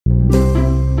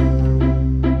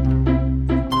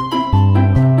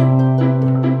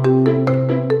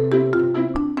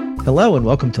Hello and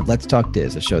welcome to Let's Talk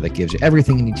Diz, a show that gives you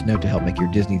everything you need to know to help make your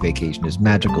Disney vacation as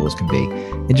magical as can be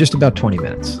in just about 20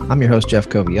 minutes. I'm your host, Jeff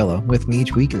Coviello. With me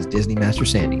each week is Disney Master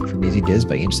Sandy from Easy Diz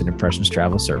by Instant Impressions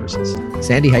Travel Services.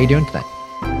 Sandy, how you doing tonight?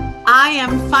 I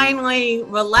am finally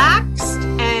relaxed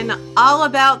and all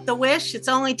about the Wish. It's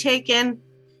only taken,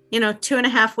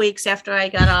 2.5 weeks after I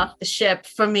got off the ship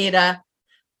for me to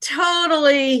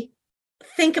totally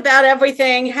think about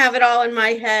everything, have it all in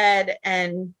my head,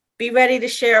 and be ready to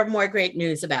share more great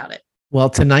news about it. Well,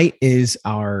 tonight is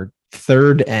our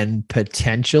third and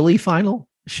potentially final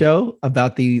show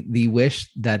about the Wish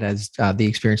that has the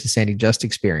experience that Sandy just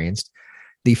experienced.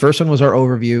 The first one was our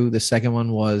overview. The second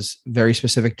one was very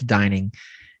specific to dining.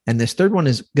 And this third one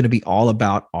is going to be all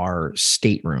about our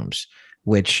staterooms,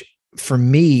 which for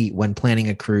me, when planning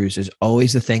a cruise, is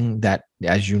always the thing that,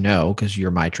 as you know, because you're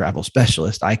my travel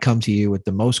specialist, I come to you with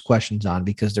the most questions on,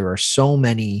 because there are so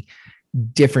many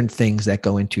different things that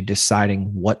go into deciding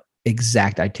what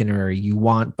exact itinerary you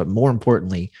want, but more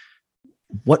importantly,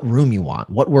 what room you want,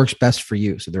 what works best for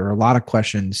you. So there are a lot of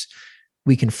questions.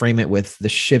 We can frame it with the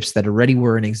ships that already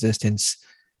were in existence,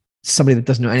 somebody that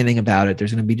doesn't know anything about it.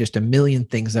 There's going to be just a million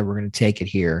things that we're going to take it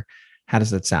here. How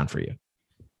does that sound for you?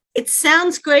 It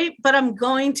sounds great, but I'm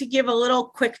going to give a little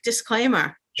quick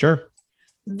disclaimer. Sure.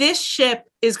 This ship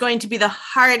is going to be the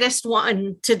hardest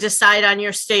one to decide on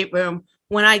your stateroom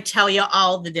when I tell you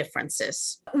all the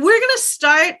differences. We're going to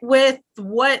start with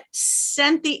what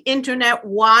sent the internet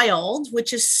wild,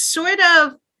 which is sort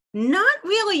of not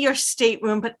really your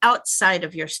stateroom, but outside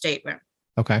of your stateroom.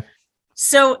 Okay.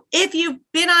 So if you've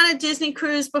been on a Disney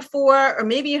cruise before, or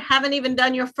maybe you haven't even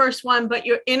done your first one, but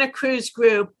you're in a cruise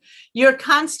group, you're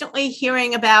constantly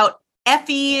hearing about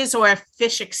FEs or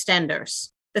fish extenders.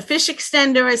 The fish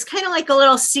extender is kind of like a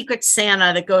little secret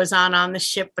Santa that goes on the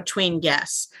ship between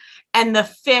guests. And the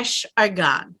fish are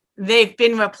gone. They've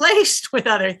been replaced with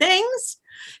other things.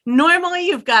 Normally,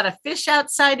 you've got a fish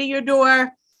outside of your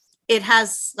door. It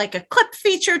has like a clip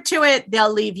feature to it.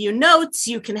 They'll leave you notes.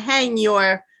 You can hang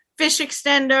your fish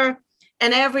extender.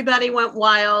 And everybody went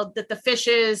wild that the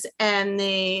fishes and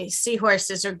the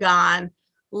seahorses are gone.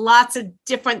 Lots of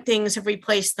different things have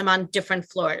replaced them on different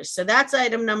floors. So that's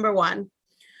item number one.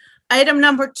 Item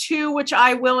number two, which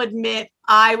I will admit,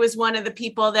 I was one of the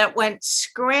people that went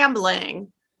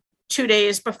scrambling 2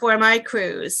 days before my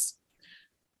cruise.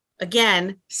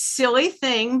 Again, silly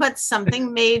thing, but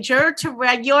something major to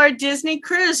regular Disney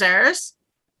cruisers.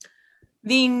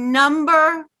 The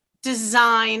number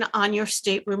design on your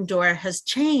stateroom door has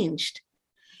changed.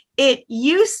 It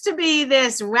used to be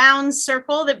this round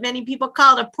circle that many people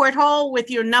called a porthole with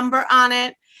your number on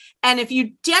it. And if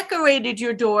you decorated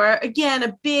your door, again,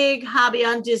 a big hobby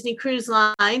on Disney Cruise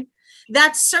Line,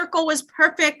 that circle was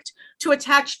perfect to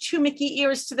attach 2 Mickey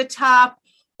ears to the top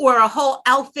or a whole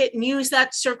outfit and use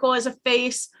that circle as a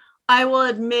face. I will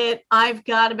admit, I've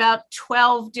got about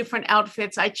 12 different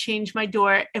outfits. I change my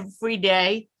door every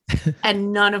day,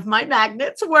 and none of my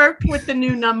magnets worked with the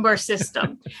new number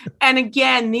system. And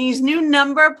again, these new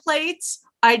number plates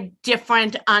are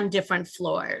different on different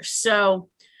floors. So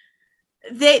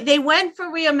they went for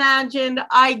reimagined.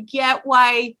 I get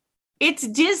why. It's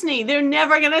Disney. They're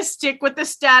never going to stick with the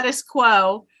status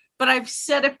quo. But I've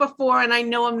said it before, and I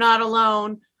know I'm not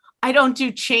alone. I don't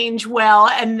do change well,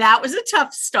 and that was a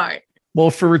tough start. Well,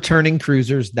 for returning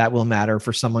cruisers, that will matter.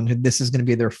 For someone who this is going to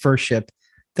be their first ship,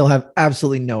 they'll have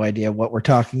absolutely no idea what we're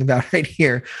talking about right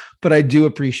here. But I do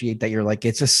appreciate that you're like,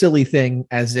 it's a silly thing,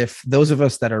 as if those of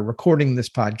us that are recording this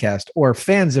podcast or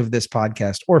fans of this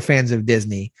podcast or fans of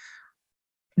Disney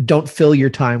don't fill your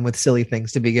time with silly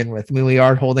things to begin with. I mean, we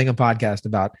are holding a podcast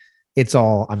about it's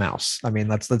all a mouse. I mean,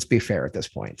 let's be fair at this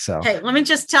point. So, hey, let me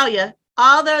just tell you,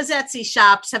 all those Etsy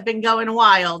shops have been going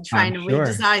wild trying to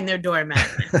redesign their door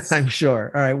magnets. I'm sure.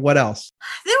 All right. What else?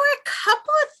 There were a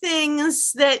couple of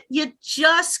things that you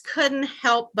just couldn't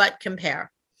help but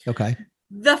compare. Okay.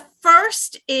 The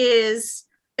first is,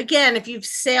 again, if you've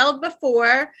sailed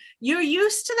before, you're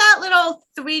used to that little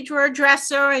 3-drawer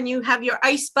dresser and you have your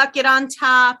ice bucket on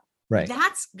top. Right.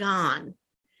 That's gone.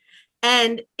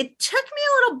 And it took me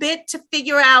a little bit to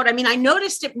figure out. I mean, I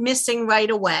noticed it missing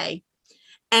right away.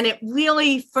 And it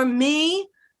really, for me,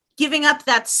 giving up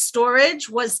that storage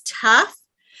was tough.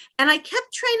 And I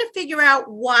kept trying to figure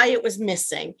out why it was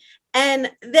missing.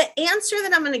 And the answer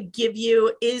that I'm going to give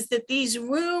you is that these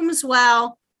rooms,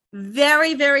 while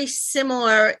very, very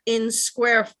similar in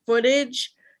square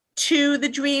footage to the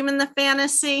Dream and the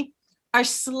Fantasy, are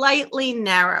slightly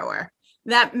narrower.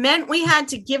 That meant we had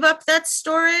to give up that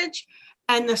storage.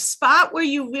 And the spot where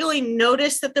you really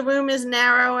notice that the room is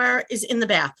narrower is in the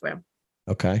bathroom.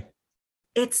 Okay.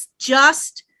 It's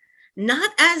just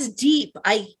not as deep.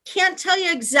 I can't tell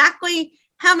you exactly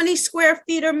how many square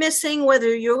feet are missing,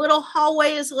 whether your little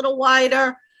hallway is a little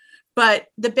wider, but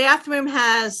the bathroom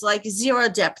has like zero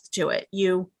depth to it.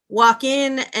 You walk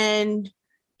in and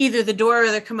either the door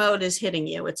or the commode is hitting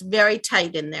you. It's very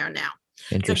tight in there now.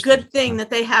 It's a good thing that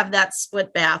they have that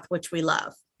split bath, which we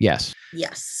love. Yes.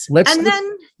 Yes. And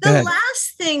then the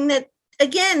last thing that,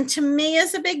 again, to me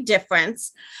is a big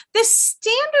difference. The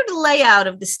standard layout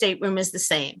of the stateroom is the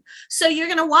same. So you're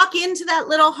going to walk into that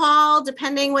little hall,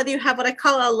 depending whether you have what I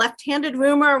call a left-handed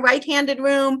room or a right-handed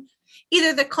room.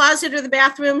 Either the closet or the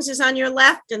bathrooms is on your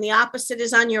left and the opposite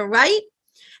is on your right.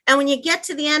 And when you get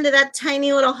to the end of that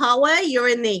tiny little hallway, you're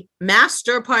in the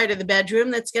master part of the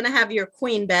bedroom that's going to have your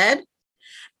queen bed.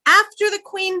 After the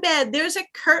queen bed, there's a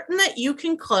curtain that you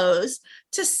can close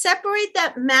to separate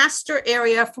that master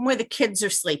area from where the kids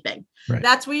are sleeping. Right.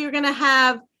 That's where you're going to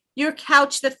have your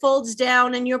couch that folds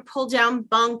down and your pull down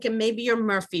bunk and maybe your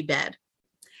Murphy bed.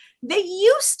 They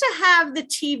used to have the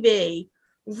TV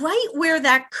right where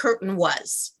that curtain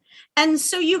was. And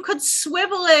so you could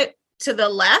swivel it to the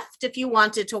left if you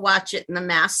wanted to watch it in the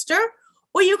master,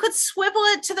 or you could swivel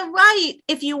it to the right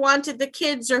if you wanted the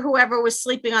kids or whoever was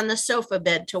sleeping on the sofa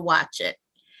bed to watch it.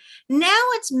 Now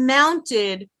it's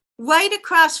mounted right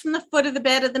across from the foot of the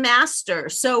bed of the master.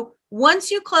 So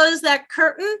once you close that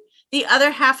curtain, the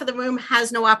other half of the room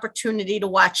has no opportunity to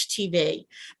watch TV.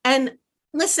 And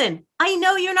listen, I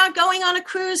know you're not going on a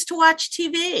cruise to watch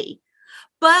TV,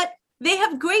 but they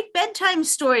have great bedtime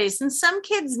stories, and some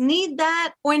kids need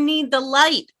that or need the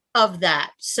light of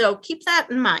that. So keep that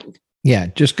in mind. Yeah,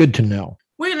 just good to know.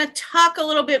 We're going to talk a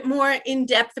little bit more in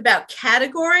depth about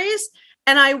categories.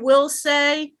 And I will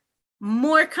say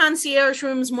more concierge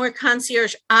rooms, more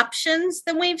concierge options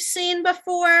than we've seen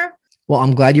before. Well,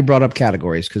 I'm glad you brought up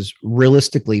categories, because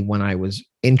realistically, when I was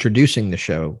introducing the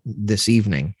show this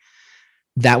evening,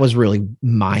 that was really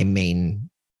my main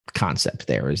concept.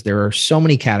 There are so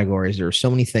many categories. There are so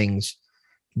many things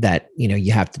that,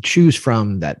 you have to choose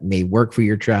from that may work for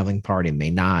your traveling party,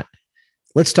 may not.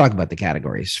 Let's talk about the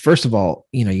categories. First of all,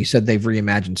 you said they've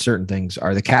reimagined certain things.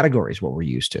 Are the categories what we're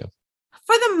used to?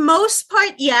 For the most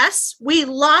part, yes. We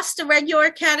lost a regular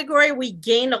category. We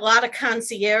gained a lot of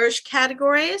concierge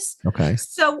categories. Okay.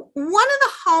 So one of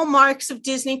the hallmarks of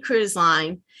Disney Cruise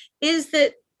Line is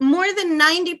that more than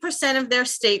 90% of their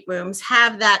staterooms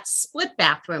have that split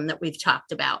bathroom that we've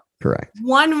talked about. Correct.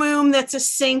 One room that's a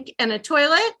sink and a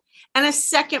toilet, and a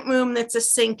second room that's a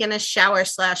sink and a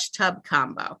shower/tub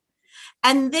combo.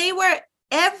 And they were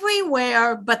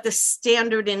everywhere but the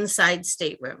standard inside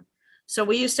stateroom. So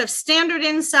we used to have standard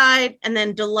inside and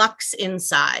then deluxe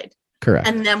inside. Correct.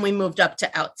 And then we moved up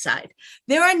to outside.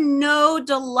 There are no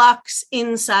deluxe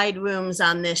inside rooms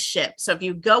on this ship. So if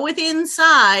you go with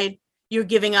inside, you're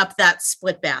giving up that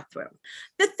split bathroom.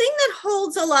 The thing that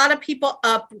holds a lot of people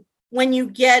up when you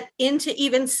get into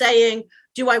even saying,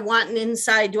 do I want an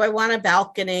inside? Do I want a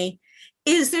balcony?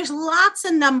 Is there's lots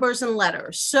of numbers and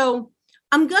letters. So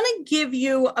I'm going to give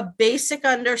you a basic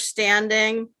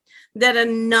understanding that a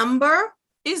number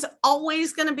is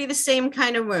always going to be the same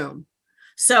kind of room.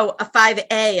 So a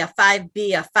 5A, a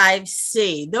 5B, a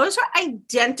 5C, those are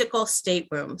identical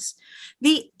staterooms.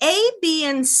 The A, B,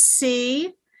 and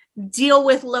C deal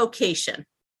with location.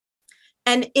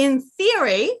 And in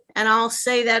theory, and I'll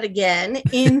say that again,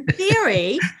 in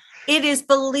theory, it is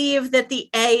believed that the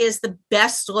A is the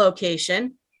best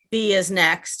location, B is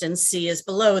next, and C is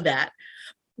below that.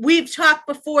 We've talked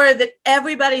before that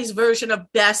everybody's version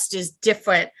of best is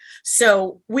different.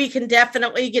 So we can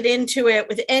definitely get into it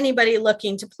with anybody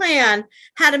looking to plan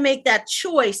how to make that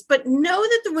choice, but know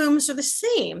that the rooms are the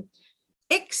same,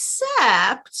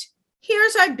 except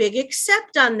here's our big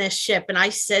except on this ship. And I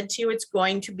said to you, it's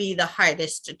going to be the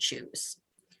hardest to choose.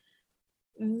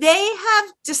 They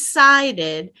have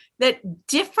decided that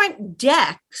different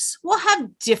decks will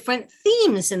have different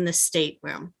themes in the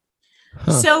stateroom.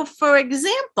 Huh. So, for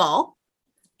example,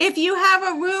 if you have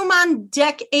a room on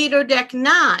deck 8 or deck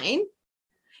 9,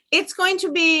 it's going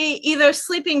to be either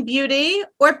Sleeping Beauty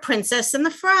or Princess and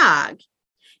the Frog.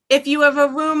 If you have a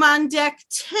room on deck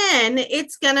 10,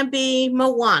 it's going to be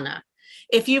Moana.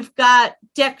 If you've got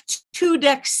deck 2,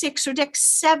 deck 6, or deck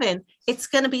 7, it's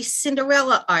going to be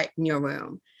Cinderella art in your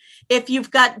room. If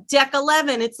you've got deck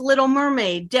 11, it's Little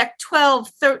Mermaid. Deck 12,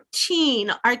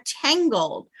 13 are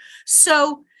Tangled.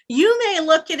 So you may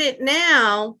look at it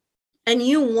now and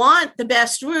you want the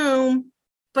best room,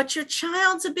 but your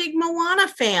child's a big Moana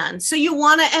fan. So you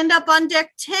want to end up on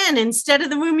deck 10 instead of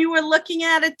the room you were looking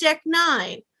at deck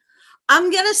 9.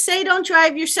 I'm going to say don't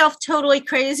drive yourself totally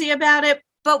crazy about it,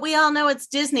 but we all know it's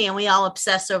Disney and we all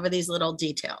obsess over these little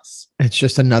details. It's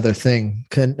just another thing,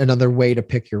 another way to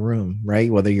pick your room,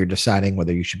 right? Whether you're deciding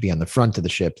whether you should be on the front of the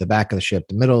ship, the back of the ship,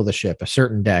 the middle of the ship, a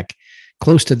certain deck,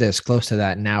 close to this, close to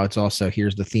that. Now it's also,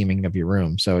 here's the theming of your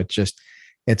room. So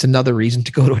it's another reason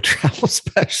to go to a travel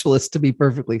specialist, to be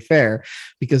perfectly fair,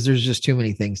 because there's just too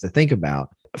many things to think about.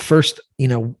 First,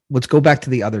 let's go back to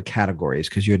the other categories,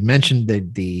 because you had mentioned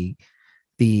the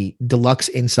deluxe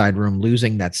inside room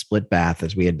losing that split bath,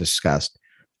 as we had discussed.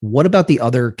 What about the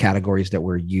other categories that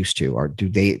we're used to? Do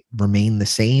they remain the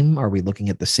same? Are we looking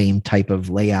at the same type of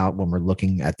layout when we're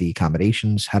looking at the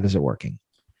accommodations? How does it working?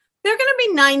 They're going to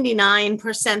be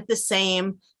 99% the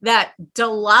same. That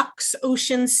deluxe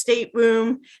ocean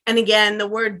stateroom. And again, the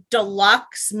word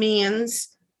deluxe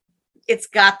means it's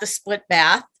got the split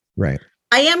bath. Right.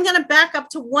 I am going to back up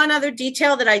to one other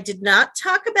detail that I did not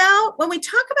talk about. When we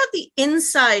talk about the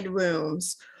inside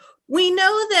rooms, we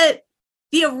know that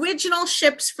the original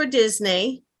ships for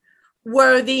Disney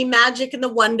were the Magic and the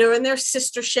Wonder and their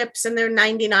sister ships, and they're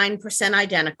 99%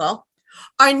 identical.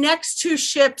 Our next two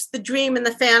ships, the Dream and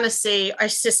the Fantasy, are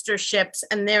sister ships,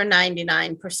 and they're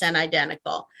 99%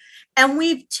 identical. And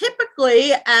we've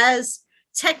typically, as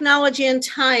technology and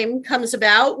time comes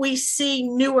about, we see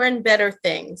newer and better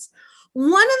things.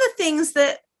 One of the things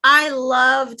that I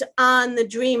loved on the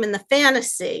Dream and the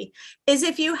Fantasy is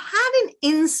if you had an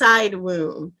inside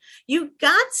room, you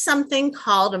got something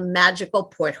called a magical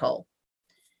porthole.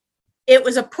 It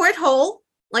was a porthole,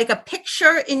 like a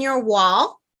picture in your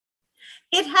wall.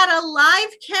 It had a live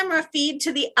camera feed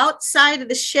to the outside of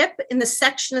the ship in the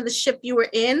section of the ship you were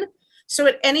in. So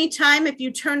at any time, if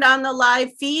you turned on the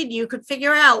live feed, you could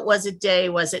figure out, was it day,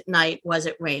 was it night, was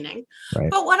it raining? Right.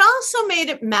 But what also made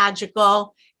it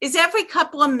magical is every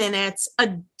couple of minutes,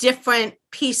 a different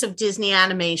piece of Disney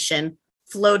animation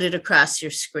floated across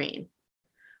your screen.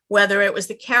 Whether it was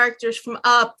the characters from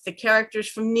Up, the characters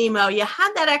from Nemo, you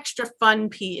had that extra fun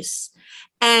piece.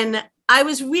 And I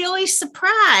was really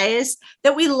surprised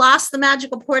that we lost the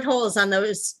magical portholes on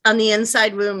the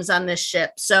inside rooms on this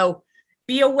ship. So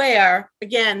be aware,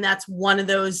 again, that's one of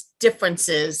those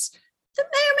differences that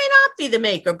may or may not be the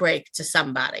make or break to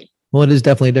somebody. Well, it is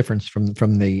definitely a difference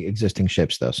from the existing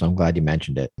ships, though. So I'm glad you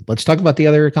mentioned it. Let's talk about the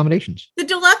other accommodations. The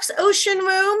deluxe ocean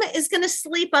room is going to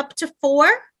sleep up to 4.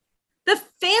 The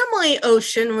family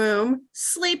ocean room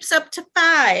sleeps up to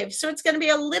 5. So it's going to be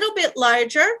a little bit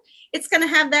larger. It's going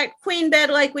to have that queen bed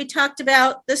like we talked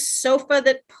about, the sofa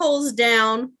that pulls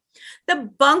down, the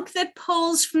bunk that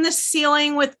pulls from the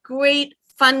ceiling with great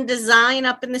fun design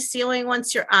up in the ceiling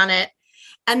once you're on it,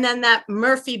 and then that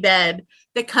Murphy bed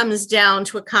that comes down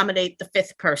to accommodate the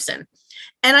 5th person.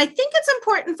 And I think it's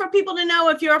important for people to know,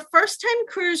 if you're a first-time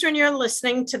cruiser and you're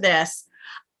listening to this,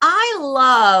 I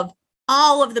love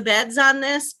all of the beds on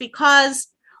this, because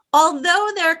although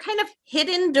they're kind of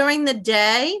hidden during the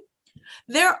day,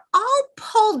 they're all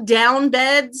pull down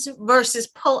beds versus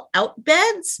pull out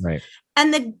beds. Right.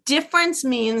 And the difference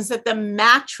means that the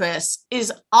mattress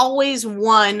is always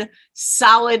one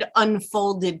solid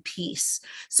unfolded piece.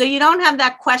 So you don't have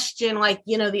that question like,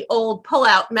 the old pull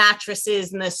out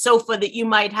mattresses and the sofa that you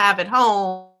might have at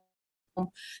home,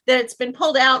 that it's been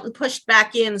pulled out and pushed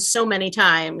back in so many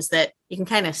times that you can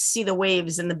kind of see the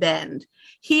waves in the bend.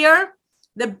 Here,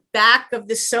 the back of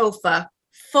the sofa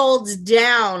folds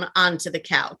down onto the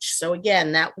couch. So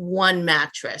again, that one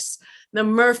mattress. The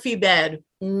Murphy bed,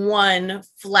 one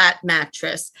flat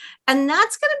mattress. And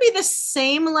that's going to be the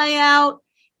same layout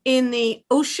in the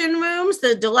ocean rooms,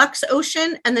 the deluxe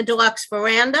ocean and the deluxe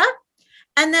veranda,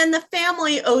 and then the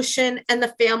family ocean and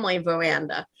the family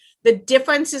veranda. The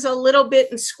difference is a little bit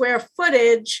in square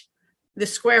footage. The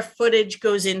square footage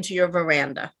goes into your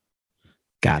veranda.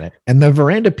 Got it. And the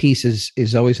veranda piece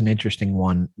is always an interesting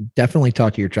one. Definitely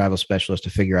talk to your travel specialist to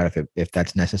figure out if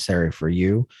that's necessary for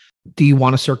you. Do you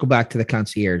want to circle back to the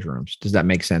concierge rooms? Does that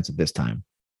make sense at this time?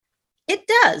 It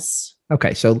does.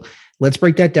 Okay. So let's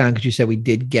break that down, because you said we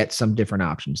did get some different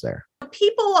options there.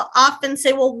 People will often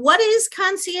say, well, what is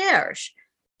concierge?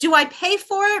 Do I pay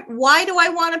for it? Why do I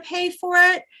want to pay for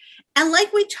it? And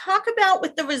like we talk about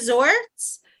with the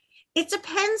resorts, it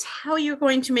depends how you're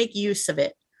going to make use of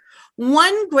it.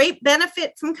 One great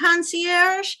benefit from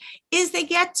concierge is they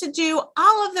get to do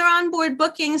all of their onboard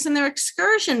bookings and their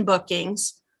excursion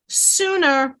bookings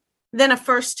sooner than a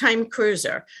first-time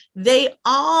cruiser. They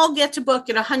all get to book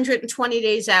at 120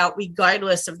 days out,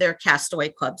 regardless of their Castaway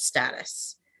Club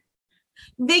status.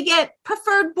 They get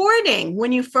preferred boarding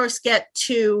when you first get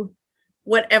to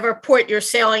whatever port you're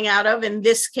sailing out of, in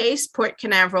this case, Port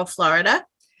Canaveral, Florida.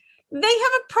 They have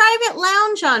a private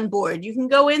lounge on board. You can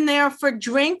go in there for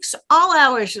drinks all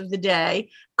hours of the day,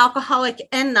 alcoholic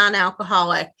and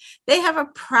non-alcoholic. They have a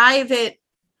private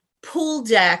pool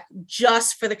deck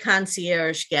just for the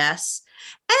concierge guests.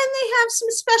 And they have some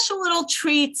special little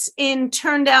treats in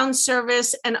turn down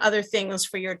service and other things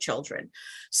for your children.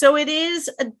 So it is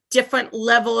a different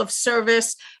level of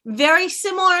service, very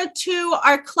similar to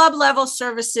our club level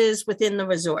services within the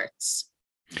resorts.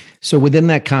 So within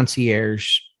that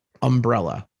concierge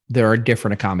umbrella, there are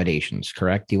different accommodations,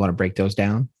 correct? Do you want to break those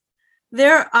down?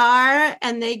 There are,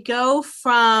 and they go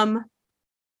from,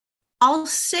 I'll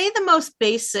say the most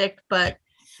basic, but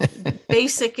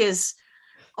basic is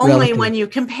only relative when you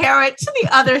compare it to the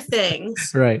other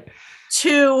things. Right.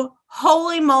 To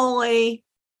holy moly,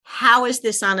 how is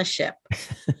this on a ship?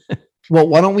 Well,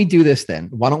 why don't we do this then?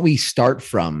 Why don't we start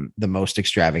from the most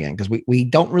extravagant? Because we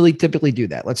don't really typically do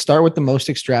that. Let's start with the most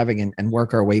extravagant and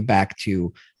work our way back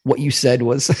to what you said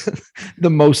was the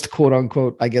most quote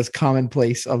unquote, I guess,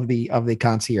 commonplace of the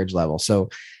concierge level. So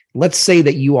let's say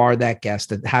that you are that guest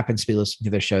that happens to be listening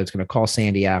to the show. It's going to call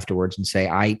Sandy afterwards and say,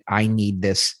 I need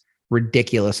this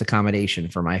ridiculous accommodation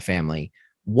for my family.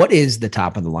 What is the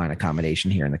top of the line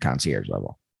accommodation here in the concierge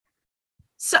level?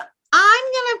 So I'm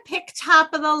going to pick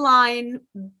top of the line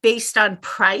based on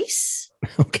price.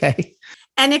 Okay.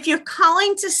 And if you're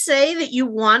calling to say that you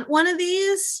want one of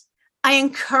these, I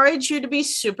encourage you to be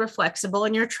super flexible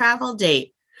in your travel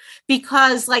date,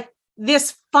 because like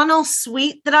this funnel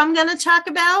suite that I'm going to talk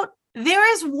about,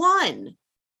 there is one.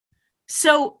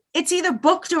 So it's either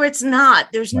booked or it's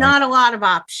not. There's not a lot of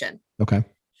option. Okay.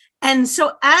 And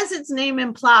so as its name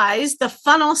implies, the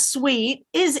funnel suite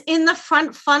is in the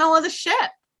front funnel of the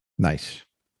ship. Nice.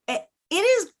 It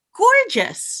is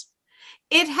gorgeous.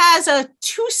 It has a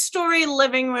 2-story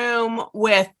living room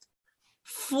with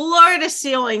floor to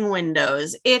ceiling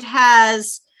windows. It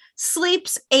has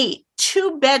sleeps 8,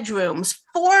 2 bedrooms,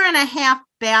 4.5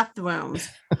 bathrooms,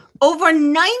 over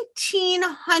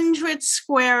 1,900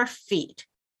 square feet.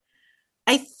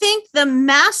 I think the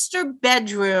master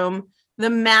bedroom, the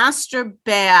master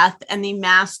bath, and the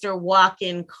master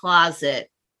walk-in closet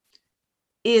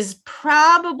is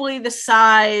probably the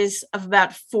size of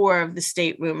about 4 of the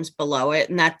staterooms below it.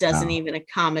 And that doesn't even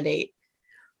accommodate,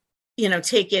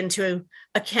 take into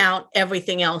account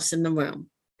everything else in the room.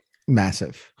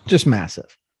 Massive. Just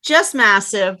massive.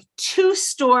 2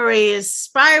 stories,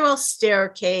 spiral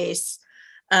staircase.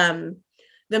 The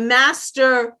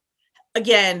master,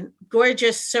 again,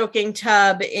 gorgeous soaking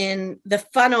tub. In the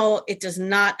funnel, it does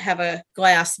not have a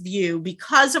glass view.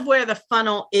 Because of where the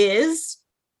funnel is,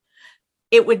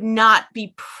 it would not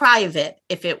be private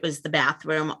if it was the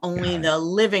bathroom. Only the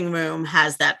living room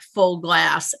has that full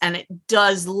glass, and it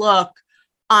does look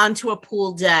onto a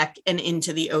pool deck and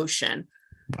into the ocean.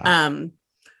 Wow.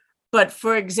 But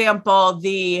for example,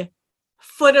 the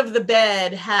foot of the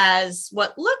bed has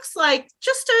what looks like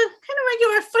just a kind of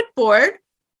regular footboard.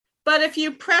 But if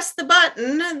you press the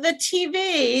button, the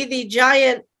TV, the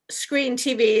giant screen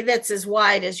TV that's as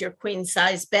wide as your queen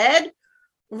size bed,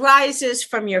 rises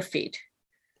from your feet.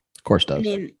 Of course does. I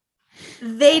mean,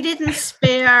 they didn't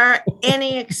spare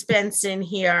any expense in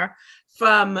here,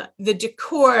 from the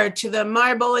decor to the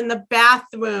marble in the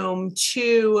bathroom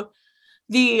to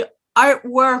the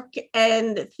artwork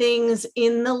and things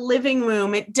in the living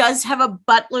room. It does have a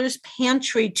butler's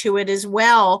pantry to it as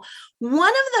well. One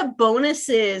of the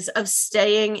bonuses of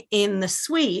staying in the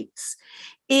suites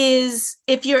is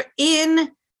if you're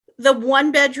in the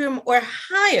 1 bedroom or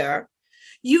higher,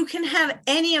 you can have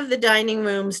any of the dining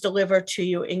rooms delivered to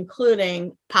you,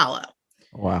 including Palo.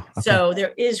 Wow. Okay. So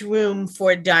there is room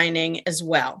for dining as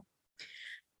well.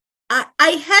 I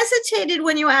hesitated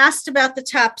when you asked about the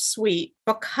top suite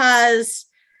because,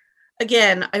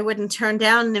 again, I wouldn't turn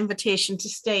down an invitation to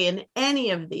stay in any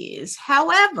of these.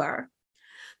 However,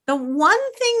 the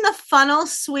one thing the funnel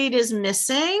suite is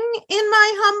missing, in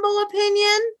my humble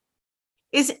opinion,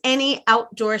 is any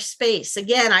outdoor space.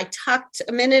 Again, I talked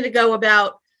a minute ago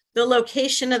about the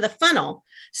location of the funnel.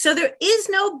 So there is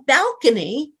no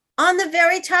balcony on the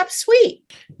very top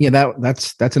suite. Yeah,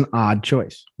 that's an odd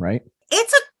choice, right?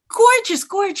 It's a gorgeous,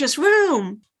 gorgeous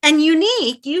room and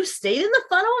unique. You stayed in the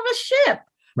funnel of a ship.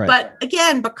 Right. But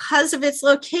again, because of its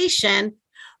location,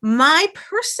 my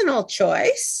personal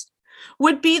choice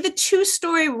would be the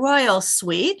 2-story royal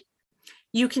suite.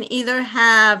 You can either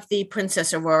have the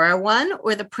Princess Aurora one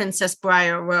or the Princess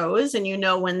Briar Rose. And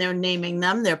when they're naming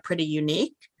them, they're pretty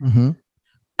unique. Mm-hmm.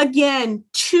 Again,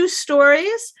 2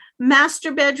 stories,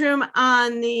 master bedroom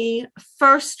on the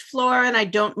first floor. And I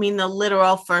don't mean the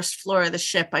literal first floor of the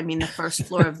ship. I mean the first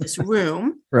floor of this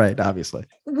room. Right, obviously.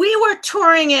 We were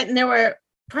touring it and there were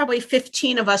probably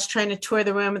 15 of us trying to tour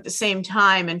the room at the same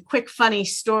time. And quick funny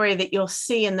story that you'll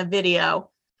see in the video.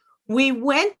 We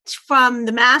went from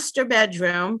the master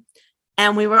bedroom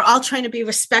and we were all trying to be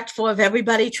respectful of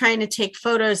everybody, trying to take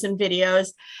photos and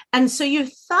videos. And so you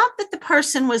thought that the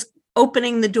person was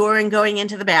opening the door and going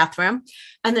into the bathroom,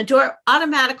 and the door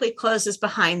automatically closes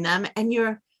behind them, and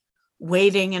you're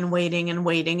waiting and waiting and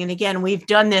waiting. And again, we've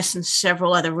done this in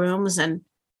several other rooms. And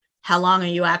how long are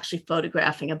you actually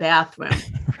photographing a bathroom?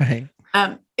 Right.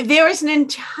 There is an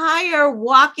entire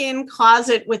walk-in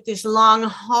closet with this long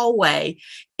hallway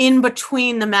in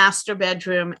between the master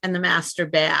bedroom and the master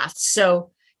bath.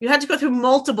 So you had to go through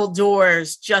multiple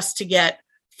doors just to get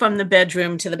from the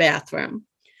bedroom to the bathroom.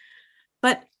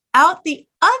 But out the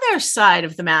other side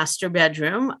of the master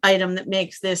bedroom, item that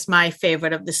makes this my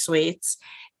favorite of the suites,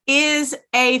 is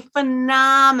a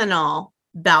phenomenal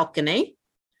balcony,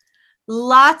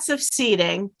 lots of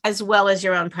seating, as well as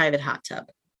your own private hot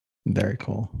tub. Very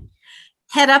cool.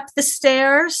 Head up the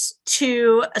stairs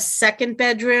to a second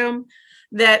bedroom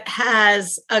that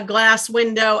has a glass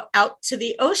window out to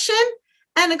the ocean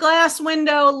and a glass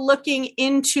window looking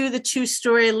into the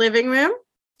 2-story living room.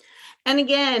 And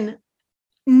again,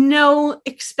 no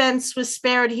expense was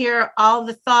spared here. All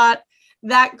the thought,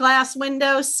 that glass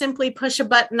window, simply push a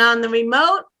button on the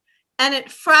remote and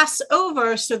it frosts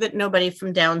over so that nobody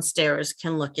from downstairs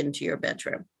can look into your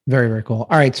bedroom. Very, very cool.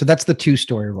 All right. So that's the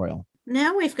 2-story Royal.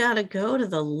 Now we've got to go to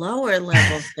the lower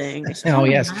level things. Oh,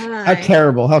 yes. How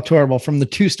terrible. How terrible. From the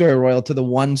 2-story Royal to the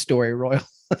 1-story Royal.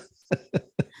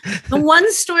 The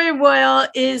 1-story Royal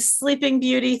is Sleeping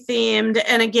Beauty themed.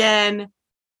 And again,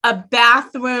 a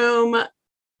bathroom.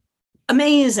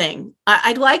 Amazing.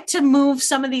 I'd like to move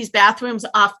some of these bathrooms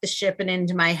off the ship and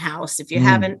into my house. If you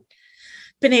haven't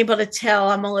been able to tell,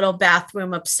 I'm a little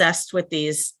bathroom obsessed with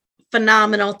these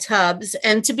phenomenal tubs.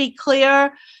 And to be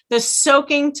clear, the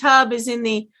soaking tub is in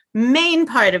the main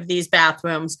part of these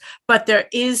bathrooms, but there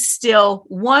is still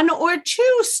 1 or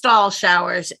 2 stall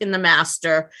showers in the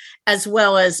master, as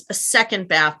well as a second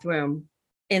bathroom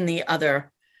in the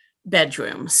other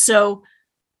bedroom. So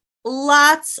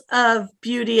lots of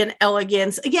beauty and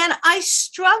elegance. Again, I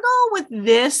struggle with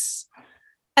this.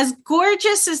 As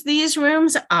gorgeous as these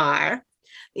rooms are,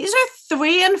 these are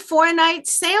 3 and 4 night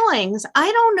sailings.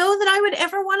 I don't know that I would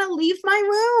ever want to leave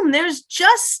my room. There's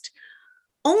just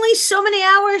only so many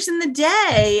hours in the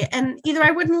day. And either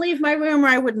I wouldn't leave my room or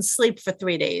I wouldn't sleep for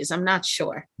 3 days. I'm not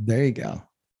sure. There you go.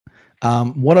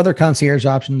 What other concierge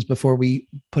options before we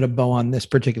put a bow on this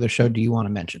particular show do you want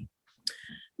to mention?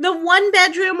 The 1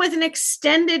 bedroom with an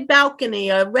extended balcony,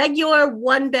 a regular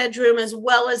 1 bedroom, as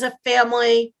well as a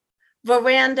family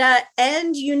veranda.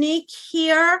 And unique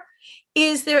here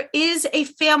is there is a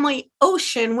family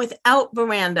ocean without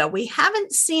veranda. We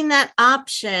haven't seen that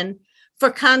option for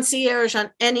concierge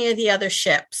on any of the other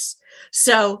ships.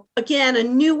 So again, a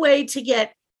new way to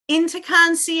get into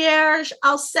concierge.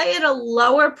 I'll say at a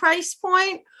lower price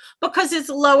point because it's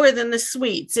lower than the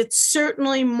suites. It's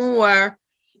certainly more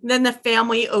than the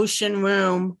family ocean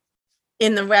room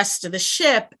in the rest of the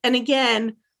ship. And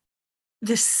again,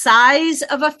 the size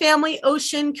of a family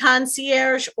ocean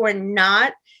concierge or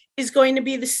not is going to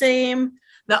be the same.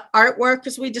 The artwork,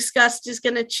 as we discussed, is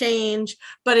going to change,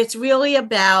 but it's really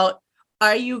about,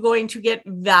 are you going to get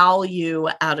value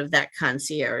out of that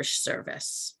concierge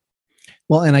service?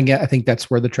 Well, and I think that's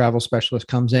where the travel specialist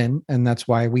comes in. And that's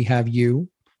why we have you.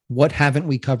 What haven't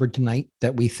we covered tonight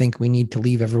that we think we need to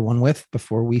leave everyone with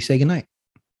before we say goodnight?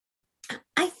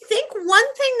 I think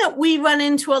one thing that we run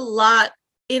into a lot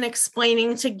in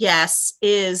explaining to guests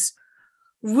is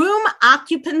room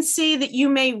occupancy that you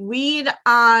may read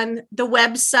on the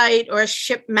website or a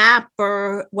ship map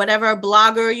or whatever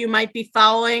blogger you might be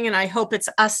following. And I hope it's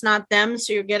us, not them.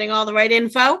 So you're getting all the right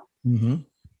info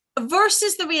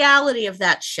versus the reality of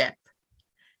that ship.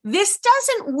 This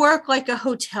doesn't work like a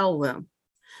hotel room.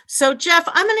 So, Jeff,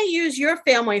 I'm going to use your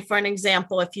family for an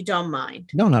example, if you don't mind.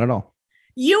 No, not at all.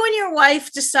 You and your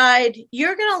wife decide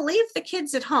you're going to leave the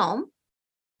kids at home.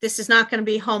 This is not going to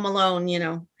be Home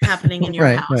Alone, happening in your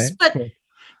house. Right. But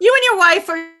you and your wife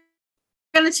are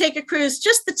going to take a cruise,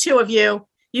 just the 2 of you.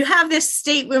 You have this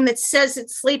stateroom that says it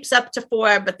sleeps up to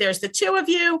 4, but there's the 2 of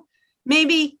you.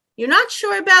 Maybe you're not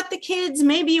sure about the kids.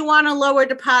 Maybe you want a lower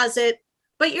deposit,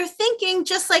 but you're thinking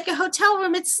just like a hotel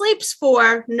room, it sleeps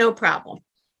 4, no problem.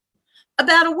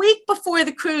 About a week before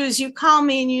the cruise, you call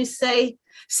me and you say,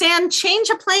 San, change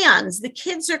of plans. The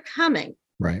kids are coming.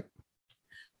 Right.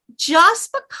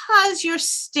 Just because your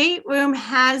stateroom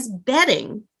has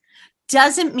bedding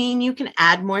doesn't mean you can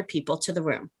add more people to the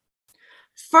room.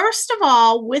 First of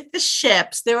all, with the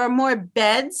ships, there are more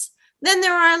beds then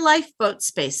there are lifeboat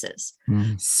spaces.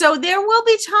 So there will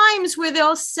be times where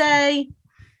they'll say,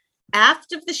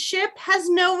 aft of the ship has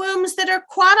no rooms that are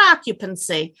quad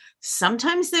occupancy.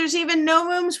 Sometimes there's even no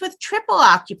rooms with triple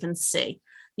occupancy.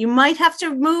 You might have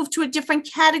to move to a different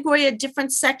category, a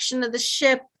different section of the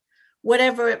ship,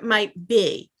 whatever it might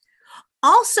be.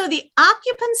 Also, the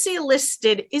occupancy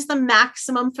listed is the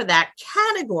maximum for that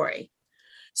category.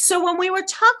 So when we were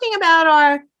talking about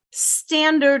our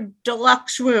standard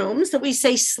deluxe rooms that we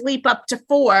say sleep up to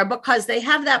 4 because they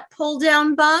have that pull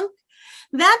down bunk,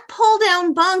 that pull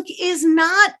down bunk is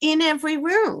not in every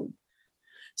room.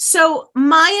 So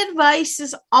my advice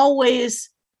is always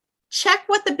check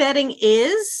what the bedding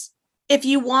is. If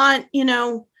you want,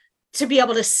 to be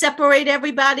able to separate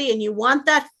everybody and you want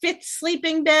that fifth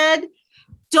sleeping bed,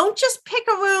 don't just pick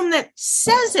a room that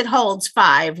says it holds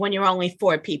 5 when you're only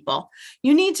 4 people.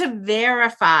 You need to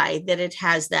verify that it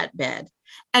has that bed.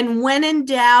 And when in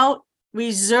doubt,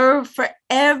 reserve for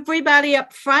everybody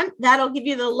up front. That'll give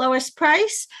you the lowest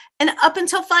price. And up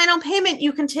until final payment,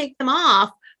 you can take them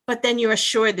off, but then you're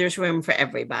assured there's room for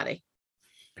everybody.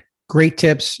 Great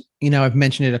tips. I've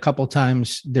mentioned it a couple of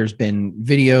times. There's been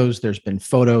videos, there's been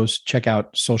photos. Check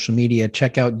out social media,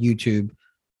 check out YouTube.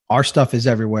 Our stuff is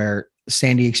everywhere.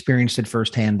 Sandy experienced it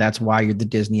firsthand. That's why you're the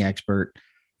Disney expert.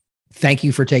 Thank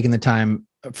you for taking the time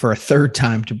for a third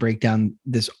time to break down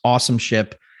this awesome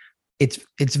ship.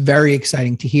 It's very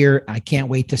exciting to hear. I can't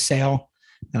wait to sail,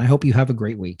 and I hope you have a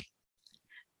great week.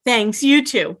 Thanks. You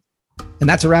too. And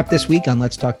that's a wrap this week on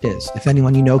Let's Talk Diz. If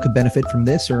anyone you know could benefit from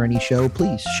this or any show,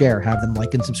 please share, have them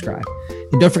like and subscribe.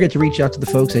 And don't forget to reach out to the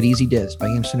folks at Easy Diz by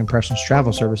Instant Impressions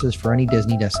Travel Services for any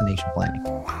Disney destination planning.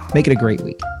 Make it a great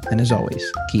week. And as always,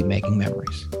 keep making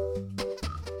memories.